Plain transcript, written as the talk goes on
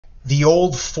The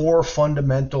old four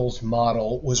fundamentals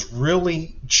model was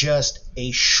really just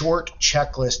a short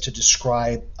checklist to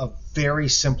describe a very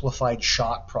simplified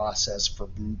shot process for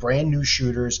brand new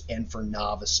shooters and for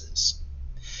novices.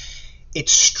 It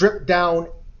stripped down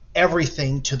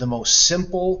everything to the most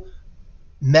simple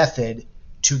method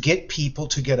to get people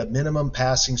to get a minimum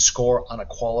passing score on a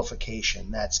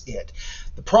qualification. That's it.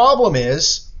 The problem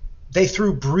is they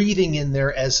threw breathing in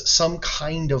there as some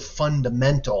kind of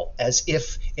fundamental, as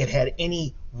if it had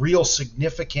any real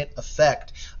significant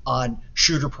effect on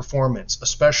shooter performance,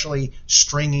 especially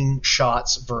stringing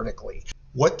shots vertically.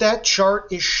 What that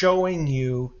chart is showing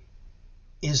you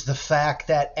is the fact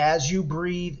that as you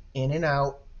breathe in and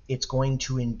out, it's going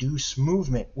to induce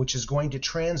movement, which is going to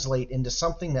translate into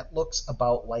something that looks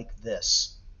about like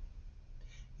this.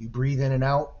 You breathe in and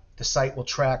out, the sight will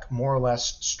track more or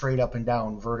less straight up and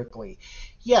down vertically.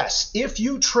 Yes, if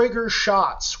you trigger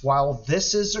shots while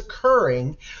this is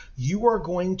occurring, you are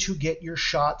going to get your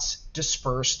shots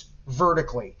dispersed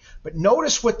vertically. But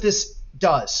notice what this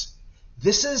does.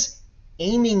 This is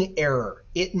aiming error.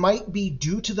 It might be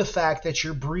due to the fact that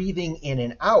you're breathing in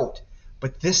and out,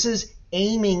 but this is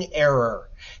aiming error.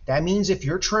 That means if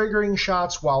you're triggering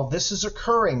shots while this is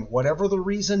occurring, whatever the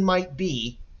reason might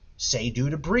be, say due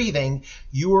to breathing,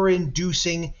 you are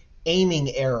inducing aiming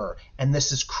error. And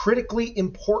this is critically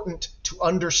important to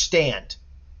understand.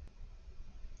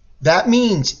 That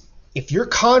means if you're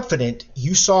confident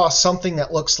you saw something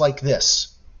that looks like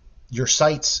this, your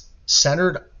sight's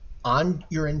centered on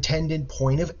your intended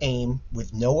point of aim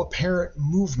with no apparent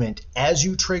movement as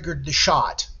you triggered the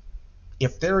shot,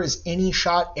 if there is any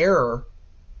shot error,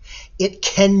 it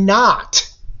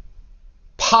cannot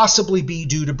possibly be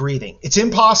due to breathing. It's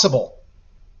impossible.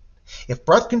 If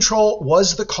breath control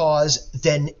was the cause,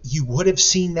 then you would have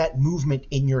seen that movement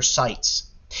in your sights.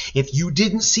 If you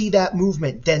didn't see that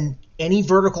movement, then any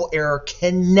vertical error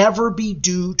can never be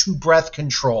due to breath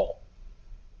control.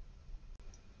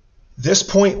 This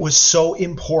point was so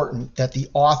important that the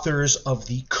authors of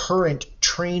the current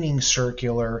training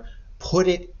circular put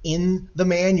it in the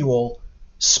manual,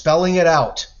 spelling it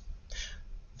out.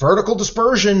 Vertical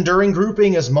dispersion during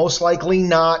grouping is most likely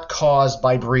not caused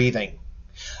by breathing.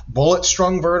 Bullets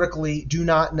strung vertically do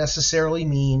not necessarily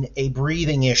mean a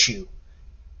breathing issue.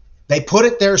 They put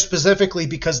it there specifically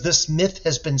because this myth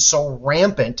has been so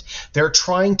rampant, they're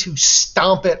trying to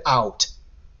stomp it out.